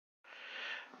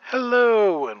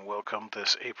Hello and welcome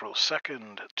this April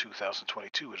 2nd,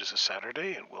 2022. It is a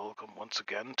Saturday, and welcome once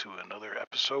again to another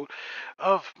episode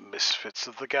of Misfits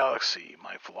of the Galaxy,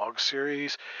 my vlog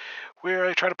series where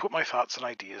I try to put my thoughts and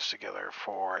ideas together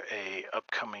for a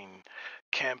upcoming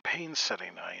campaign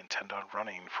setting I intend on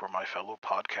running for my fellow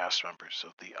podcast members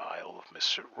of the Isle of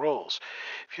Misfit Rolls.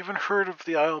 If you haven't heard of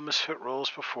the Isle of Misfit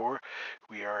Rolls before,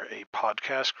 we are a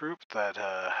podcast group that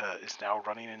is now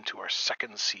running into our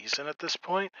second season at this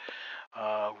point,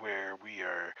 where we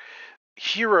are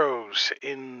heroes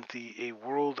in a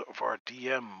world of our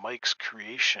DM Mike's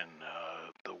creation.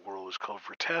 The world is called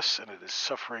Vertes, and it is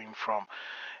suffering from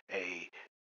a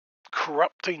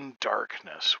corrupting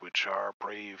darkness, which our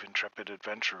brave, intrepid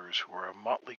adventurers, who are a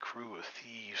motley crew of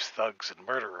thieves, thugs, and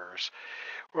murderers,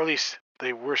 or at least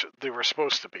they were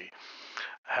supposed to be,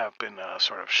 have been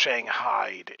sort of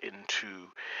shanghaied into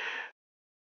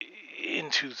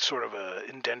sort of a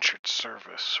indentured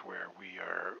service where we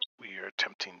are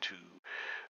attempting to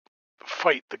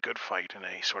fight the good fight in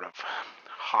a sort of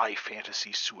high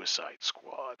fantasy suicide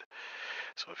squad.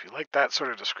 So if you like that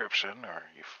sort of description, or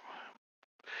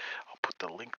I'll put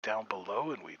the link down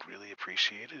below, and we'd really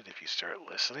appreciate it if you start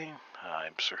listening.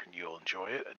 I'm certain you'll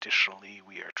enjoy it. Additionally,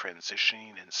 we are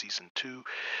transitioning in Season 2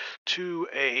 to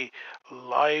a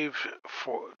live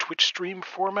Twitch stream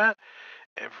format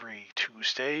every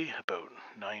Tuesday about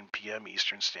 9 p.m.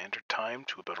 Eastern Standard Time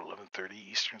to about 11:30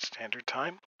 Eastern Standard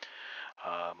Time,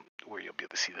 where you'll be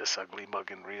able to see this ugly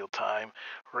mug in real time,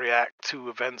 react to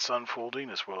events unfolding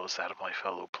as well as that of my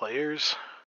fellow players.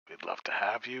 We'd love to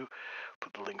have you.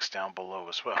 Put the links down below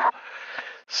as well.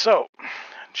 So,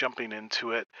 jumping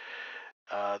into it,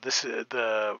 this is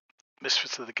the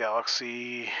Misfits of the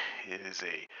Galaxy. It is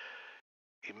a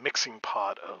mixing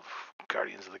pot of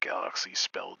Guardians of the Galaxy,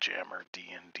 Spelljammer,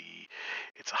 D&D.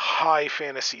 It's a high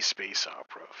fantasy space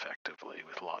opera, effectively,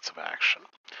 with lots of action.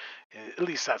 At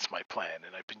least that's my plan,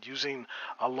 and I've been using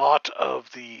a lot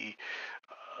of the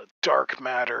dark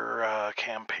matter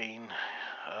campaign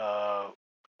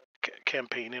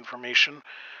information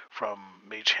from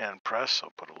Mage Press.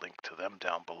 I'll put a link to them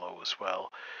down below as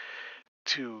well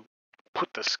to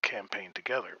put this campaign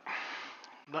together.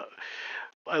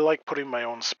 I like putting my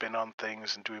own spin on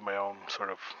things and doing my own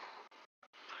sort of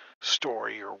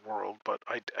story or world, but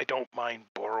I don't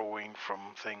mind borrowing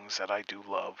from things that I do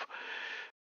love.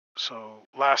 So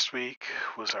last week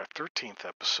was our 13th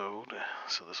episode,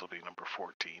 so this will be number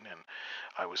 14, and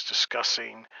I was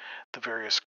discussing the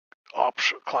various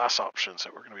class options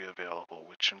that were going to be available,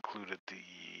 which included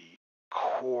the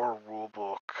core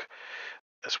rulebook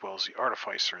as well as the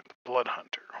Artificer and the Blood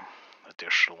Hunter.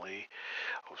 Additionally,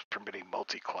 I was permitting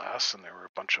multi-class, and there were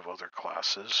a bunch of other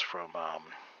classes from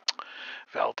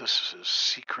Valdis'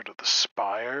 Secret of the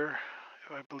Spire,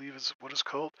 I believe is what it's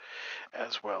called,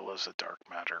 as well as a dark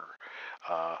matter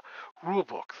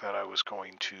rulebook that I was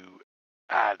going to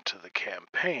add to the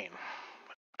campaign.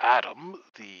 Adam,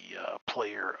 the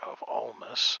player of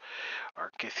Almus, our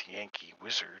Githyanki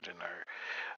wizard in our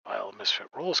Isle of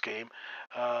Misfit Rolls game,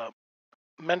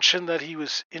 mentioned that he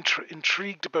was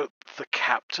intrigued about the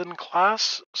captain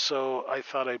class, so I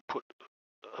thought I'd put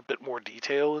a bit more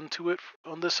detail into it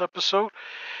on this episode.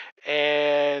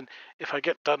 And if I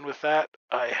get done with that,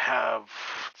 I have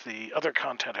the other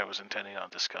content I was intending on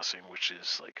discussing, which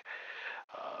is like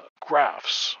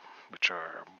grafts, which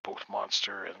are both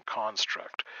monster and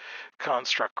construct.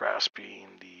 Construct grafts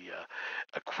being the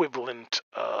equivalent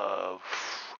of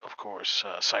course,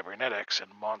 cybernetics, and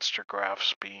monster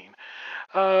grafts being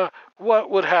what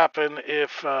would happen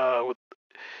if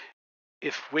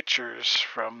Witchers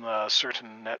from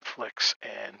certain Netflix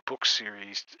and book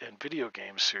series and video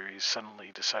game series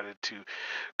suddenly decided to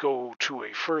go to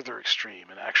a further extreme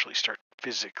and actually start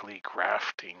physically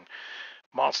grafting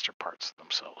monster parts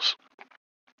themselves.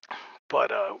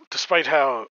 But despite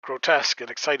how grotesque and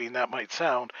exciting that might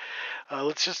sound,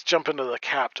 let's just jump into the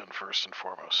captain first and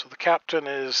foremost. So the captain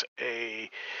is the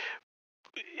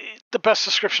best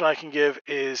description I can give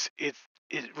is it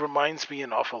reminds me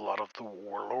an awful lot of the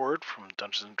Warlord from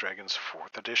Dungeons and Dragons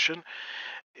 4th edition,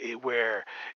 where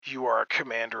you are a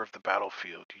commander of the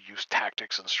battlefield. You use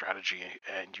tactics and strategy,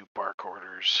 and you bark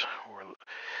orders, or at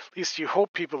least you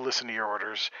hope people listen to your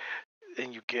orders,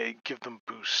 and you give them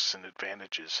boosts and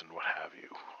advantages and what have you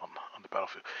on the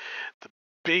battlefield. The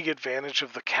big advantage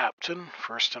of the captain,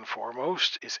 first and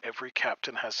foremost, is every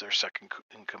captain has their second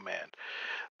in command,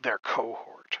 their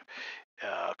cohort.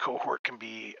 Cohort can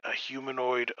be a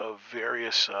humanoid of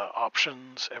various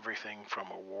options, everything from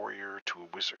a warrior to a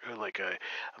wizard, like a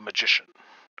magician.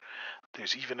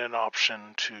 There's even an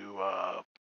option to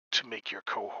to make your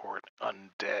cohort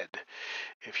undead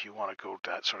if you want to go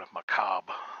that sort of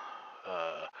macabre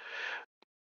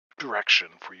direction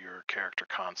for your character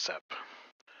concept.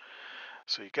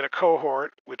 So you get a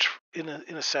cohort, which in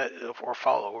a set of, or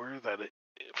follower, that it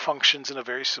functions in a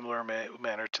very similar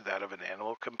manner to that of an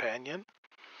animal companion,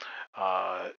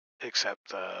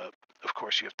 except of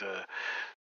course you have to,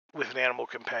 with an animal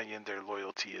companion, their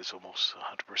loyalty is almost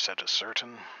 100%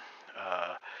 certain.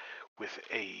 With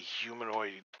a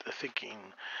humanoid thinking,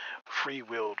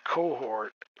 free-willed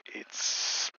cohort,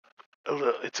 it's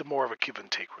a more of a give and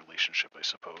take relationship, I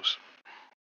suppose.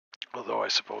 Although I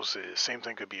suppose the same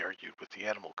thing could be argued with the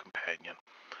animal companion.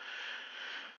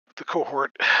 The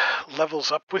cohort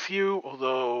levels up with you,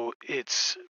 although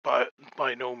it's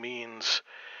by no means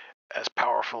as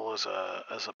powerful as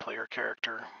a player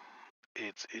character.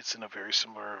 It's in a very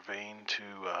similar vein to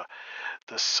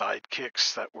the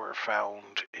sidekicks that were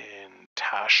found in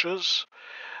Tasha's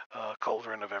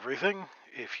Cauldron of Everything.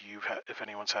 If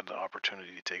anyone's had the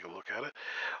opportunity to take a look at it,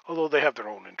 although they have their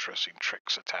own interesting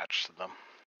tricks attached to them.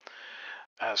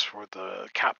 As for the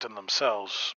captain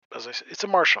themselves, as I said, it's a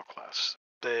martial class.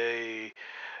 They're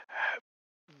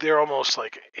almost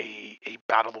like a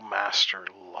battle master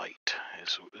light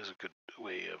is a good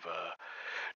way of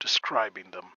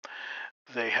describing them.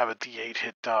 They have a D8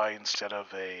 hit die instead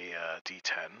of a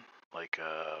D10 like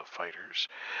fighters.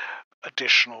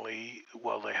 Additionally,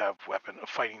 while they have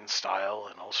fighting style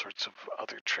and all sorts of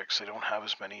other tricks, they don't have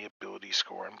as many ability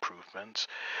score improvements.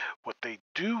 What they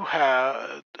do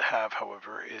have,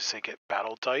 however, is they get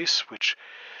battle dice, which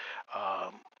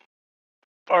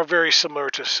are very similar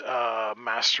to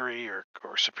mastery or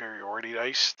superiority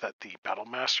dice that the battle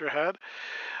master had,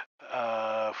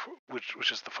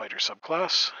 which is the fighter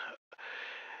subclass.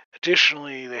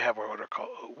 Additionally, they have what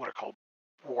are called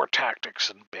war tactics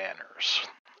and banners.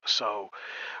 So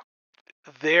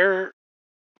their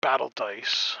battle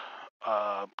dice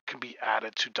can be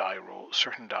added to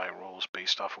certain die rolls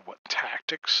based off of what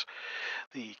tactics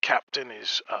the captain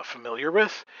is familiar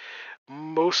with.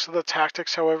 Most of the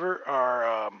tactics, however,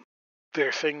 are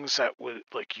they're things that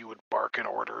you would bark in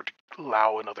order to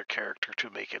allow another character to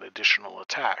make an additional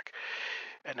attack,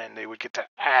 and then they would get to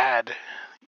add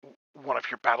one of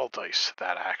your battle dice to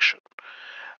that action.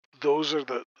 Those are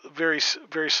the very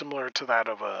similar to that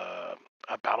of a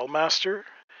battle master,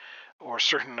 or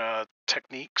certain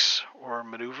techniques or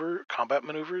combat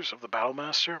maneuvers of the battle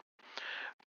master,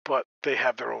 but they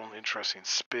have their own interesting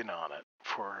spin on it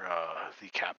for the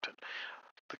captain.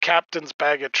 The captain's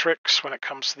bag of tricks when it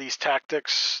comes to these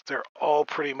tactics, they're all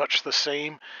pretty much the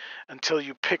same until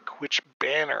you pick which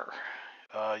banner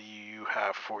you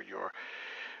have for your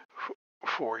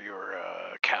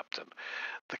captain.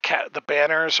 The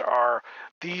banners are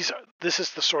these. This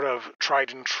is the sort of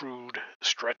tried and true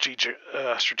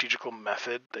strategical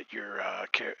method that your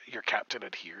captain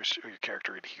adheres, or your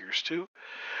character adheres to.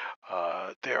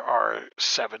 There are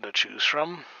 7 to choose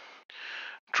from: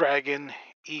 Dragon,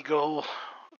 Eagle,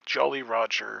 Jolly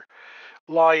Roger,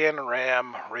 Lion,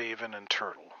 Ram, Raven, and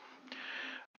Turtle.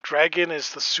 Dragon is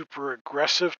the super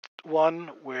aggressive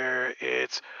one, where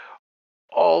it's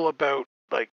all about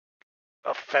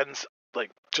offense,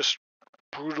 just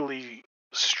brutally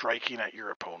striking at your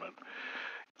opponent.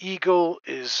 Eagle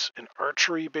is an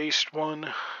archery based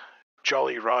one.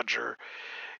 Jolly Roger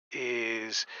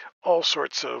is all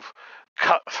sorts of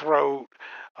cutthroat,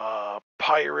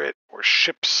 pirate or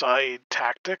shipside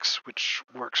tactics, which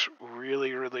works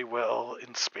really, really well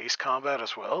in space combat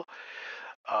as well.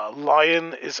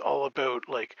 Lion is all about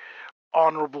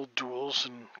honorable duels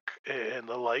and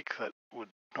the like that would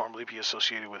normally be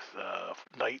associated with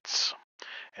knights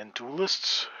and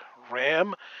duelists.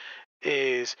 Ram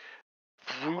is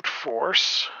brute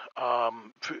force,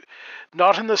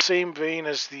 not in the same vein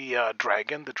as the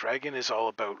dragon. The dragon is all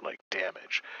about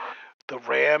damage. The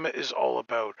ram is all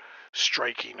about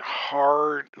striking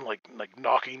hard, like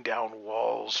knocking down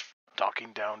walls,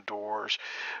 knocking down doors,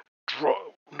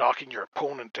 knocking your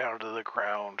opponent down to the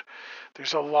ground.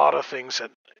 There's a lot of things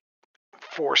that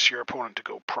force your opponent to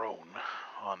go prone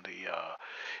on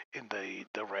in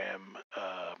the ram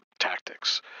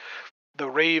tactics. The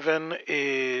Raven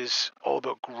is all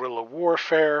about guerrilla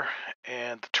warfare,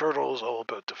 and the Turtle is all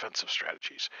about defensive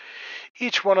strategies.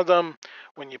 Each one of them,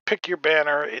 when you pick your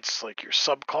banner, it's like your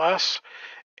subclass,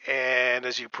 and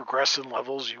as you progress in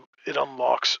levels, it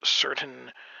unlocks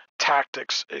certain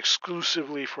tactics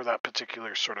exclusively for that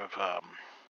particular sort of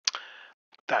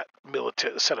that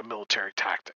set of military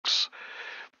tactics.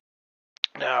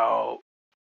 Now,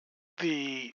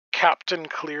 the captain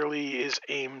clearly is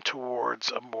aimed towards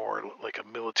a more like a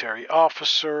military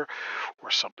officer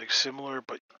or something similar,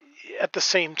 but at the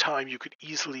same time you could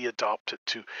easily adopt it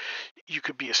to, you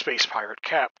could be a space pirate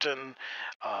captain,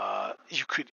 you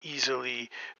could easily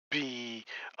be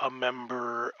a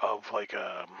member of like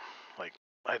a, like,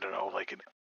 I don't know, like an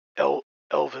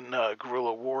elven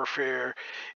guerrilla warfare,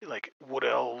 like wood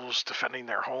elves defending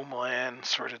their homeland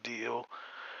sort of deal.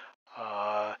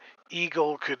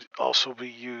 Eagle could also be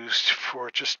used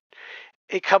for just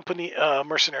a company,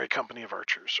 mercenary company of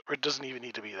archers, or it doesn't even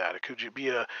need to be that. It could be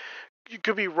you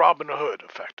could be Robin Hood,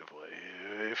 effectively.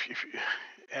 If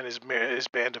and his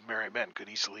band of merry men could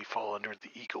easily fall under the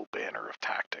Eagle banner of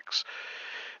tactics.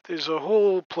 There's a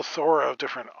whole plethora of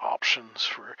different options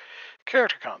for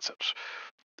character concepts,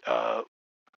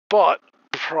 but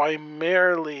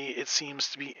primarily it seems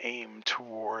to be aimed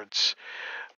towards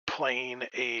playing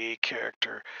a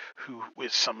character who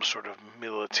with some sort of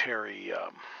military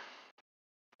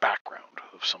background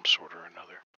of some sort or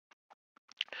another.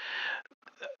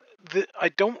 I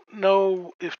don't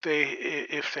know if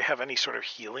they have any sort of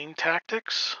healing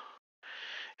tactics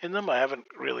in them. I haven't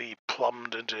really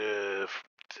plumbed into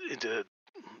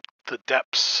the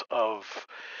depths of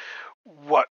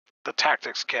what the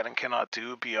tactics can and cannot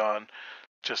do beyond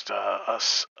just a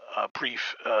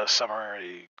brief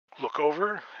summary look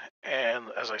over. And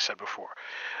as I said before,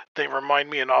 they remind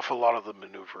me an awful lot of the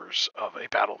maneuvers of a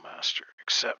battle master,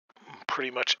 except pretty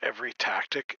much every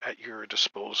tactic at your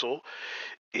disposal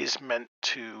is meant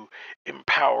to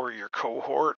empower your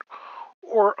cohort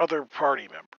or other party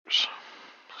members.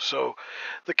 So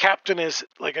the captain is,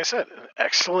 like I said, an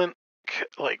excellent,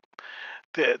 like,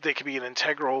 they can be an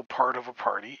integral part of a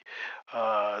party.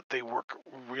 They work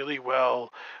really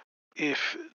well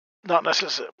if not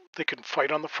necessarily, they can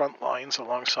fight on the front lines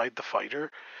alongside the fighter,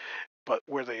 but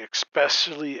where they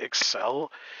especially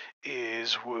excel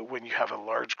is when you have a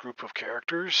large group of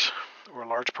characters or a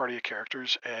large party of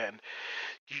characters, and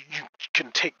you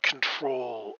can take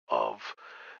control of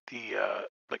the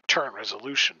like turn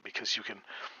resolution, because you can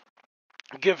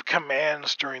give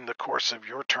commands during the course of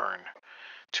your turn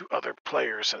to other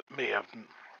players that may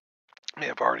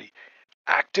have already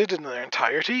acted in their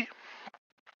entirety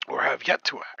or have yet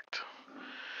to act,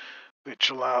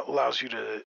 which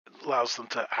allows them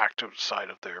to act outside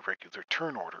of their regular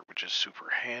turn order, which is super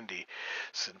handy,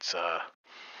 since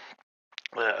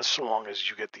so long as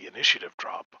you get the initiative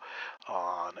drop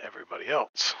on everybody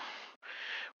else.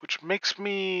 Which makes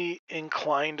me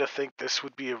inclined to think this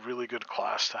would be a really good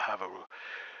class to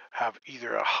have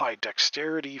either a high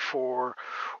dexterity for,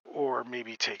 or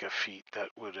maybe take a feat that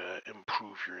would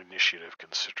improve your initiative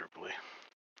considerably.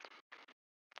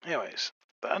 Anyways,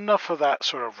 enough of that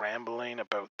sort of rambling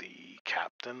about the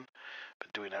captain.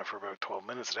 Been doing that for about 12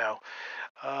 minutes now.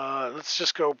 Let's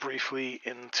just go briefly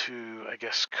into, I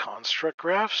guess, construct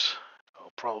grafts.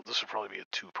 This will probably be a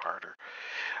two-parter,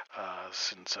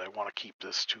 since I want to keep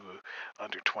this to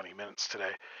under 20 minutes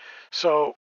today.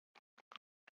 So,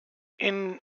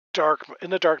 in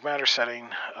the dark matter setting,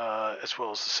 as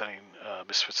well as the setting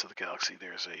Misfits of the Galaxy,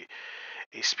 there's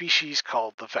a species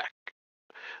called the Vec.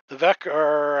 The Vec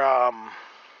are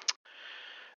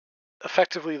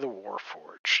effectively the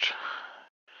Warforged.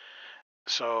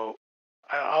 So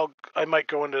I might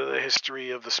go into the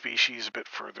history of the species a bit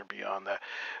further beyond that.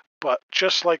 But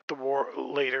just like the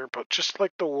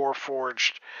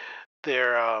Warforged,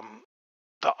 they're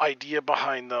the idea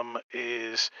behind them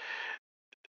is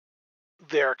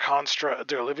they're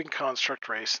a living construct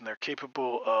race, and they're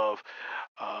capable of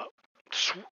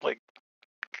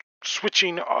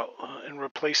switching and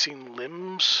replacing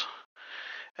limbs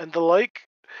and the like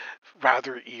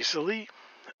rather easily,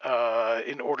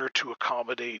 in order to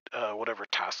accommodate whatever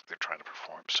task they're trying to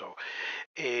perform. So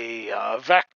a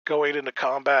Vec going into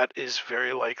combat is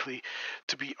very likely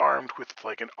to be armed with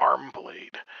like an arm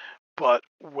blade. But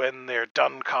when they're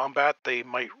done combat, they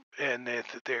might, and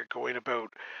if they're going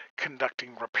about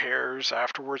conducting repairs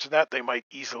afterwards, and that they might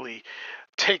easily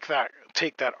take that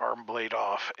arm blade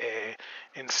off,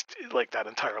 and like that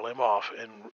entire limb off,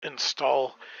 and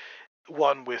install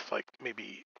one with like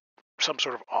maybe some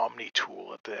sort of omni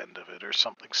tool at the end of it, or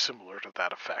something similar to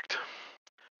that effect.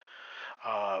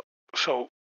 So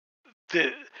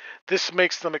this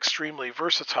makes them extremely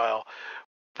versatile,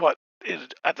 but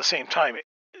at the same time,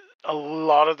 a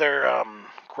lot of their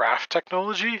graft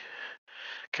technology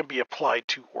can be applied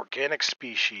to organic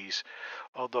species,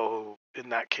 although in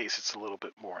that case it's a little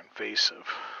bit more invasive.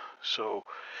 So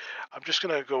I'm just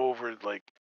going to go over like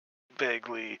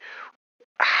vaguely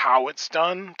how it's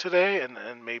done today,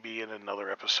 and maybe in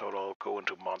another episode I'll go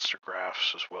into monster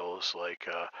grafts as well as like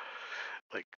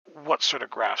like what sort of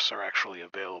grafts are actually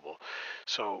available.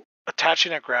 So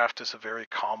attaching a graft is a very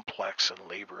complex and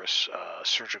laborious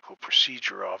surgical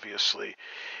procedure. Obviously, it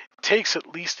takes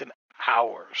at least an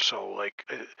hour. So like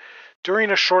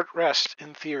during a short rest,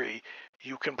 in theory,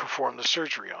 you can perform the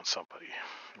surgery on somebody.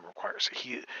 It requires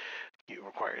it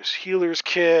requires healer's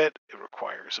kit, it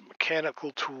requires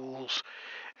mechanical tools,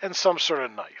 and some sort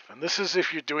of knife. And this is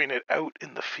if you're doing it out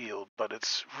in the field, but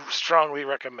it's strongly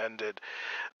recommended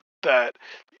that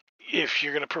if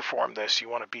you're going to perform this, you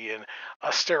want to be in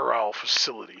a sterile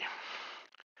facility.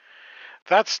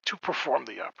 That's to perform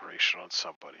the operation on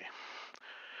somebody.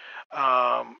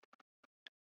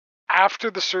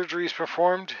 After the surgery is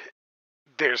performed,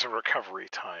 there's a recovery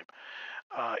time.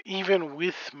 Even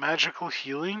with magical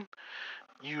healing,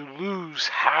 you lose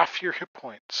half your hit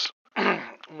points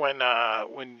when a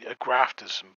graft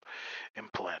is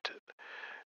implanted,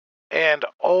 and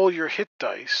all your hit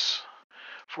dice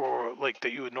for like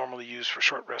that you would normally use for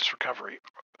short rest recovery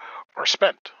are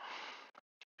spent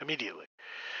immediately.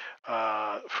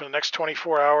 For the next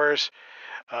 24 hours,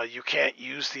 you can't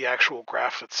use the actual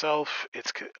graft itself.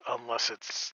 Unless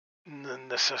it's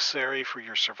necessary for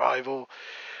your survival.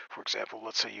 For example,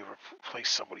 let's say you replace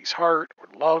somebody's heart or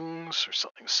lungs or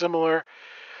something similar.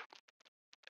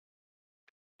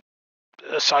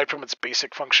 Aside from its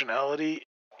basic functionality,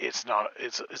 it's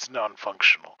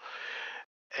non-functional,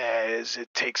 as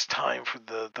it takes time for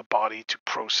the body to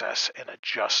process and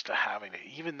adjust to having it.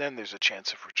 Even then, there's a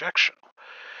chance of rejection.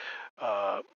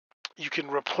 You can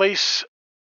replace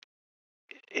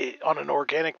it on an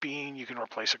organic being. You can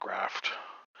replace a graft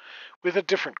with a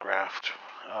different graft,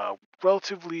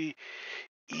 relatively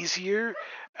easier,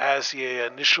 as the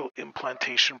initial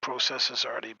implantation process has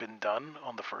already been done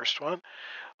on the first one.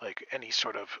 Like any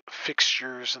sort of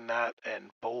fixtures and that,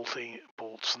 and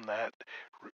bolts and that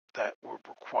were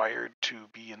required to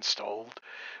be installed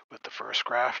with the first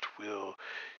graft will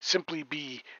simply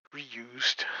be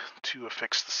reused to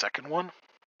affix the second one.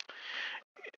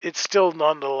 It still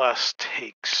nonetheless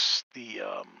takes the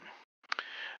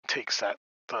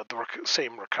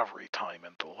same recovery time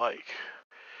and the like.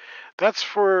 That's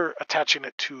for attaching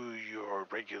it to your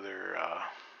regular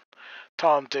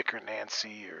Tom, Dick, or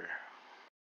Nancy, or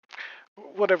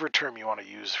whatever term you want to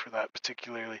use for that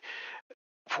particularly.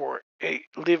 For a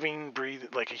living, breathing,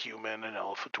 like a human, an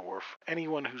elf, a dwarf,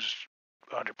 anyone who's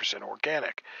 100%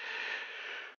 organic.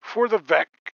 For the Vec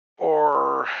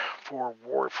or for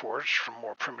Warforged from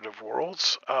more primitive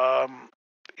worlds,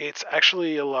 it's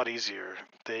actually a lot easier.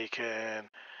 They can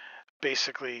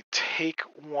basically take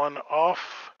one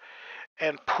off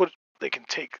and they can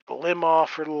take the limb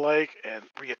off or the like and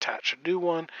reattach a new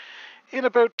one in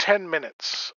about 10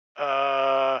 minutes.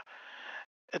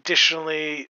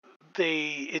 Additionally,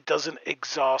 it doesn't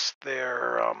exhaust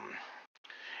their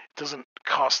it doesn't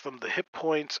cost them the hit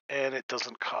points, and it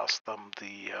doesn't cost them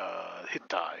the hit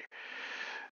die,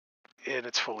 and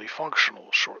it's fully functional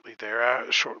shortly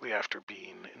after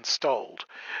being installed.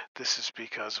 This is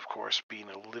because, of course, being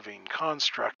a living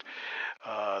construct,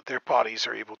 their bodies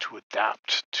are able to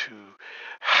adapt to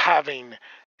having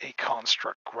a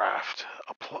construct graft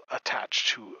attached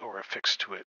to or affixed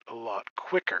to it a lot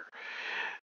quicker.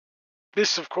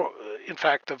 This, of course, in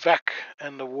fact, the Vec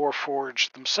and the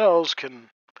Warforged themselves can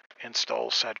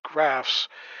install said grafts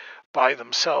by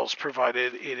themselves,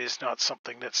 provided it is not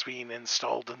something that's being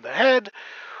installed in the head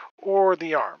or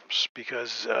the arms,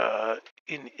 because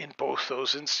in both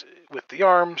those with the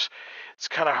arms, it's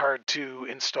kind of hard to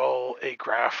install a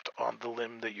graft on the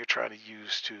limb that you're trying to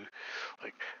use to,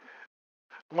 like,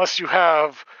 unless you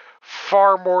have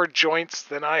far more joints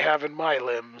than I have in my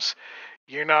limbs,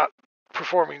 you're not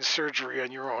performing surgery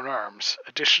on your own arms.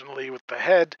 Additionally, with the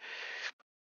head,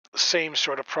 same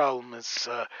sort of problem is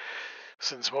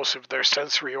since most of their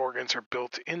sensory organs are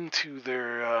built into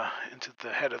the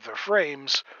head of their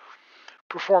frames,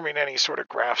 performing any sort of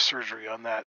graft surgery on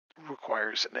that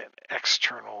requires an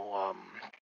external,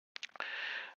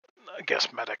 I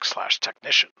guess,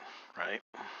 medic/technician, right?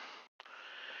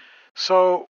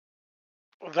 So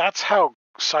that's how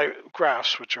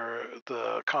grafts, which are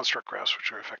the construct grafts,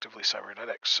 which are effectively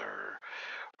cybernetics, are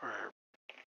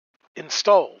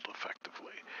installed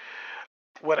effectively.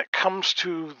 When it comes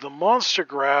to the monster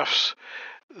grafts,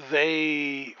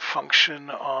 they function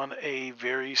on a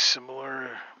very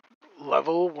similar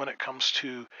level when it comes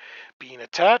to being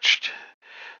attached.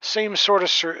 Same sort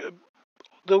of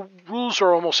the rules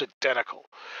are almost identical.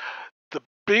 The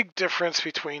big difference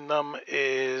between them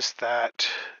is that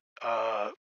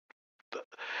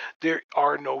there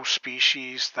are no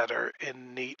species that are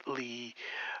innately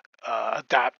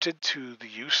adapted to the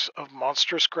use of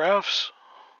monstrous grafts.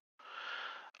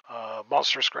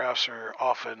 Monstrous grafts are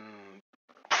often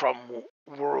from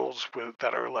worlds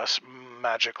that are less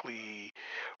magically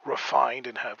refined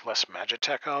and have less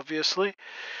magitech, obviously,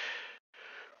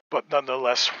 but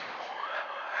nonetheless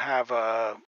have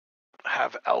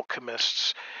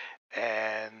alchemists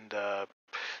and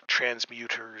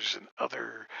transmuters and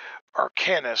other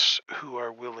arcanists who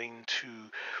are willing to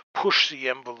push the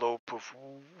envelope of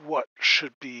what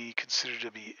should be considered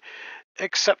to be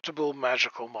acceptable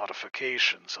magical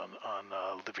modifications on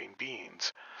living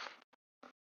beings.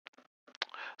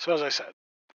 So as I said,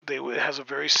 it has a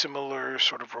very similar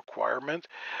sort of requirement.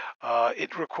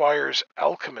 It requires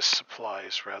alchemist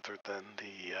supplies rather than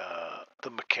the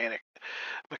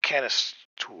mechanist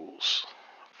tools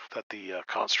that the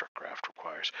construct graft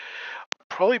requires.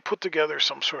 Probably put together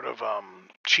some sort of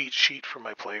cheat sheet for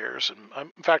my players,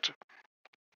 and in fact,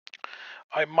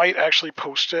 I might actually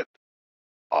post it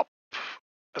up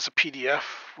as a PDF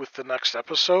with the next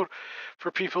episode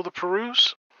for people to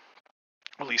peruse.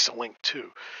 At least a link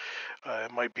to.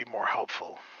 It might be more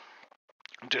helpful.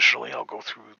 Additionally, I'll go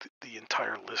through the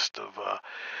entire list of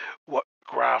what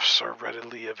grafts are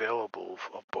readily available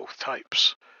of both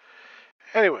types.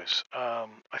 Anyways, I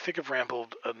think I've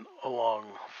rambled along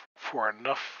for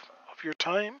enough of your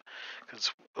time, because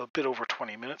it's a bit over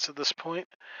 20 minutes at this point.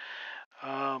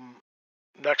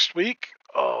 Next week,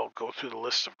 I'll go through the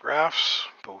list of grafts,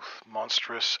 both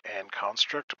monstrous and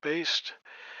construct based,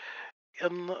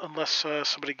 unless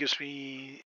somebody gives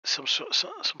me some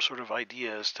sort of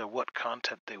idea as to what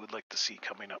content they would like to see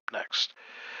coming up next.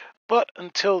 But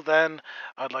until then,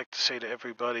 I'd like to say to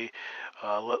everybody,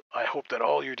 I hope that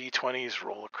all your D20s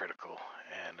roll a critical.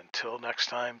 And until next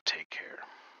time, take care.